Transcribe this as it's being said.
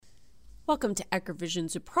Welcome to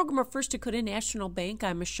AgriVisions, a program of First Dakota National Bank.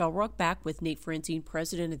 I'm Michelle Rook, back with Nate Franzine,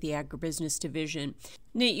 president of the Agribusiness Division.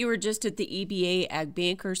 Nate, you were just at the EBA Ag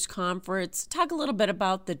Bankers Conference. Talk a little bit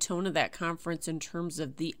about the tone of that conference in terms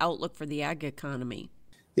of the outlook for the ag economy.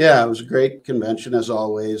 Yeah, it was a great convention as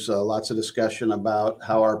always. Lots of discussion about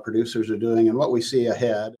how our producers are doing and what we see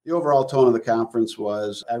ahead. The overall tone of the conference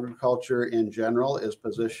was agriculture in general is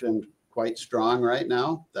positioned quite strong right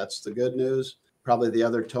now. That's the good news. Probably the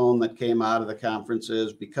other tone that came out of the conference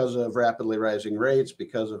is because of rapidly rising rates,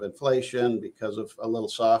 because of inflation, because of a little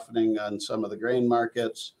softening on some of the grain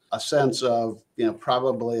markets, a sense of,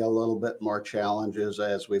 probably a little bit more challenges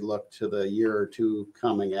as we look to the year or two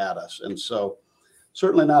coming at us. And so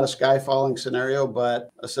certainly not a sky falling scenario, but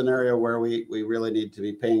a scenario where we really need to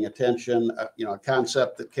be paying attention. A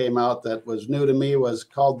concept that came out that was new to me was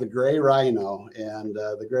called the gray rhino. And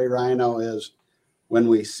the gray rhino is when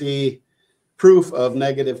we see proof of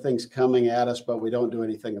negative things coming at us, but we don't do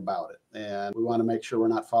anything about it. And we want to make sure we're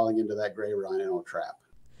not falling into that gray rhino trap.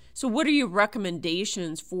 So what are your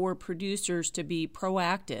recommendations for producers to be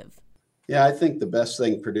proactive? Yeah, I think the best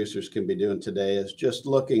thing producers can be doing today is just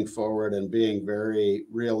looking forward and being very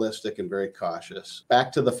realistic and very cautious.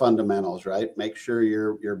 Back to the fundamentals, right? Make sure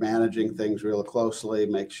you're managing things real closely.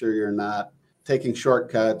 Make sure you're not taking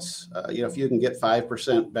shortcuts. If you can get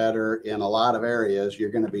 5% better in a lot of areas,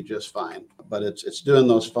 you're going to be just fine. But it's doing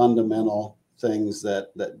those fundamental things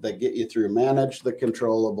that get you through. Manage the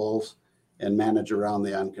controllables and manage around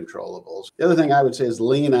the uncontrollables. The other thing I would say is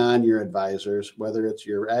lean on your advisors, whether it's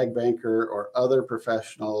your ag banker or other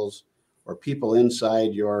professionals or people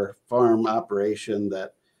inside your farm operation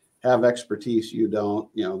that have expertise you don't.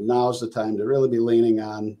 Now's the time to really be leaning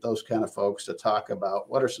on those kind of folks to talk about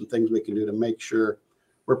what are some things we can do to make sure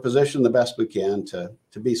we're positioned the best we can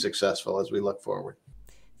to be successful as we look forward.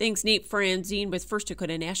 Thanks, Nate Franzine with First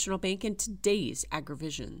Dakota National Bank and today's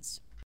AgriVisions.